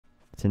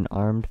It's an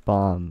armed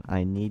bomb.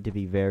 I need to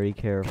be very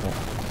careful.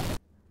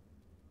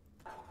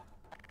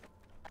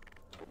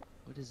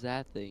 What is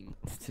that thing?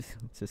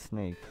 It's a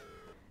snake.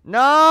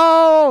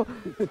 No!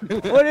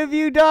 What have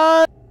you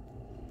done?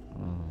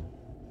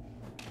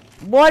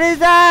 What is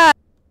that?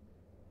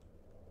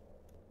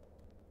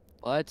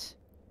 What?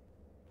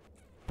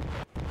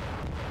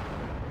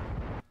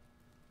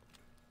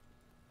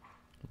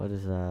 What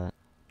is that?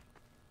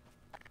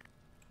 I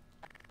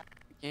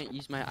can't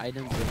use my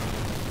items.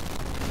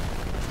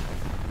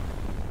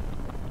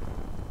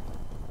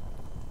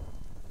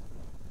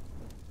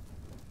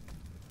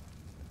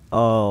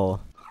 Oh.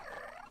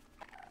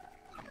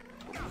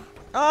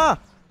 Ah!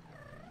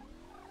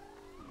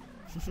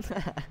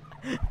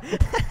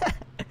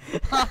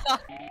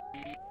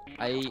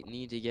 I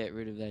need to get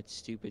rid of that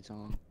stupid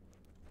song.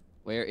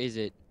 Where is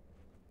it?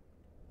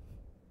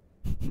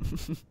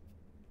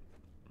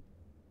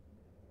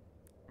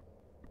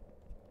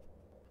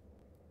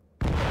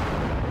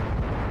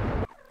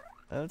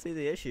 I don't see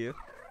the issue.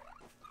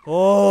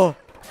 Oh!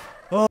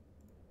 Oh!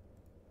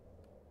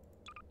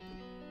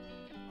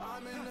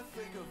 I'm in the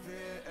thick of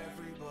it,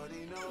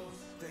 everybody knows.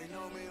 They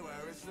know me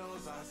where it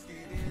snows. I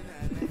skied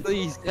in and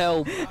Please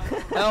help!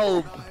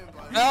 Help!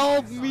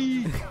 Help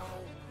me!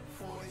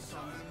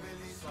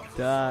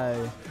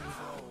 Die.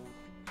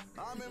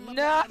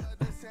 No!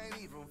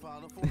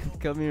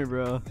 Come here,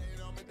 bro.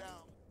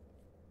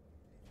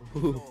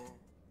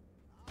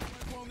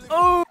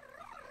 Oh!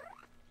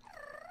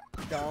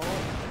 Don't.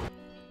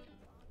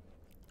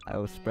 I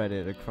will spread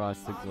it across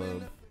the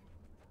globe.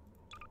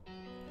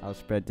 I'll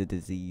spread the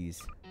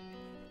disease.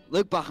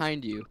 Look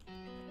behind you.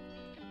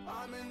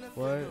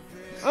 What?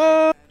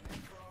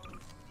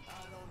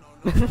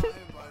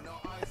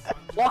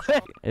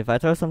 What? If I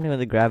throw something with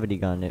a gravity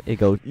gun, it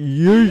goes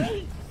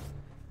yeet.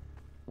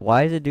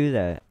 Why does it do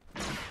that?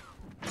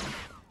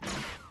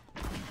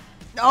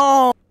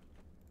 No!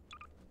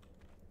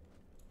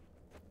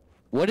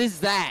 What is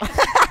that?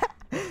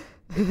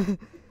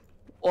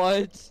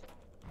 What?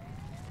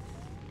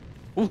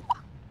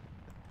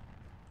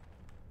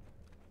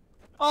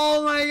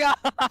 Oh my god!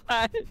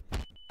 I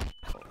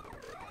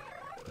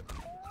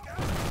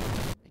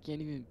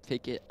can't even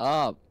pick it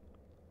up.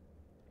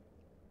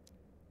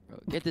 Bro,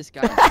 get this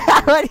guy.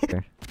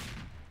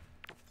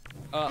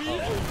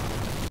 Uh-oh.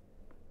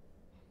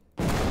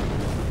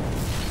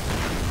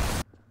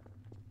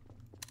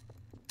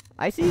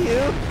 I see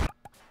you.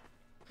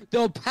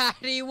 The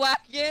paddy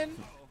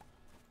wagon?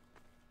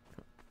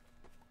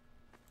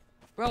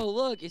 Bro,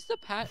 look, it's the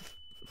pat.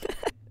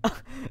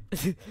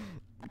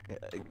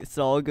 It's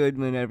all good,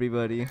 man,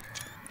 everybody.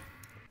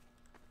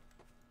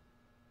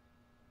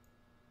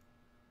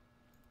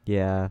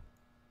 Yeah.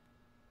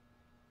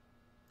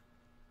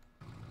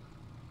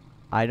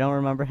 I don't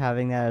remember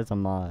having that as a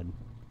mod.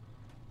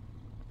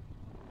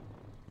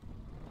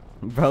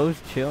 Bro's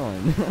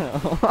chilling.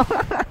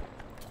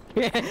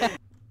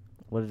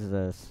 What is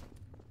this?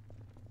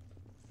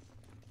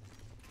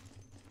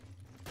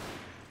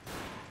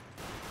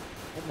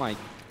 Oh my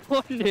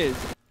goodness!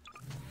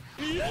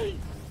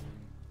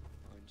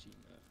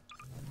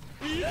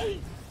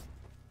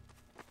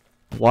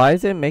 Why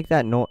does it make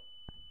that noise?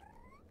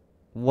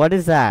 What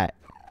is that?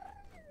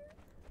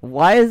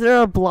 Why is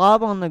there a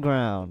blob on the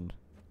ground?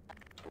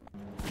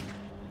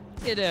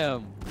 Get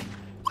him!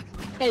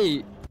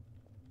 Hey!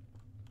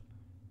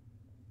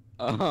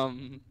 Whoa,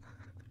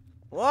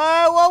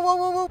 whoa, whoa,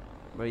 whoa, whoa!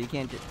 Bro, you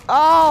can't just.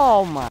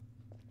 Oh my!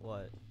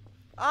 What?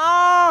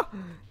 Oh!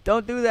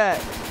 Don't do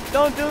that!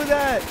 Don't do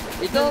that!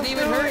 It doesn't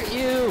even hurt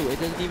you! It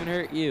doesn't even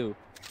hurt you.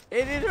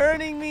 It is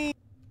hurting me!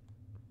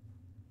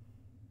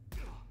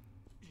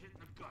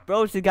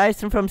 Bro, it's the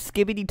guys from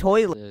Skibbity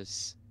Toilet.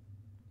 This.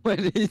 What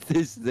is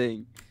this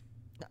thing?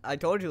 I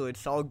told you, it's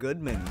Saul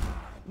Goodman.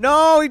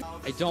 No!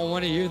 I don't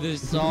want to hear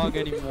this song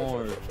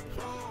anymore.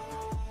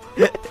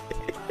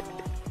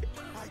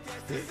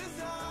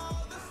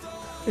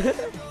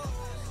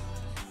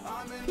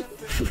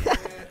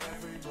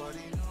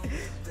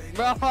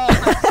 Bro!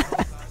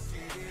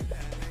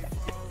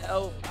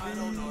 Help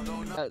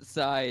me.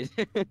 Outside.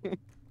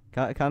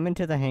 Come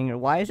into the hangar.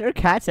 Why is there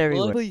cats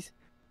everywhere? Oh, please.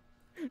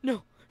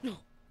 No, no,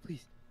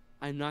 please.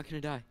 I'm not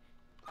gonna die.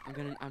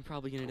 I'm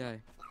probably gonna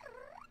die.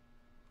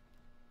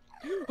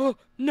 Oh,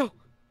 no!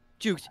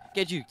 Juked!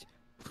 Get juked!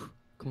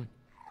 Come on.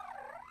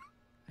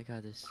 I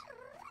got this.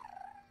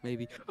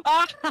 Maybe.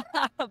 Ah!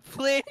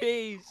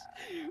 Please!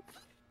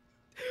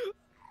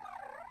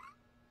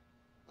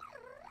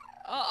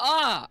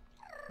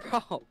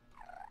 Bro!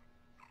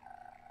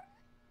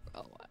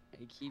 Bro,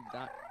 I keep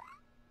that.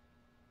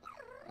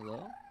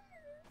 Hello?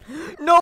 No!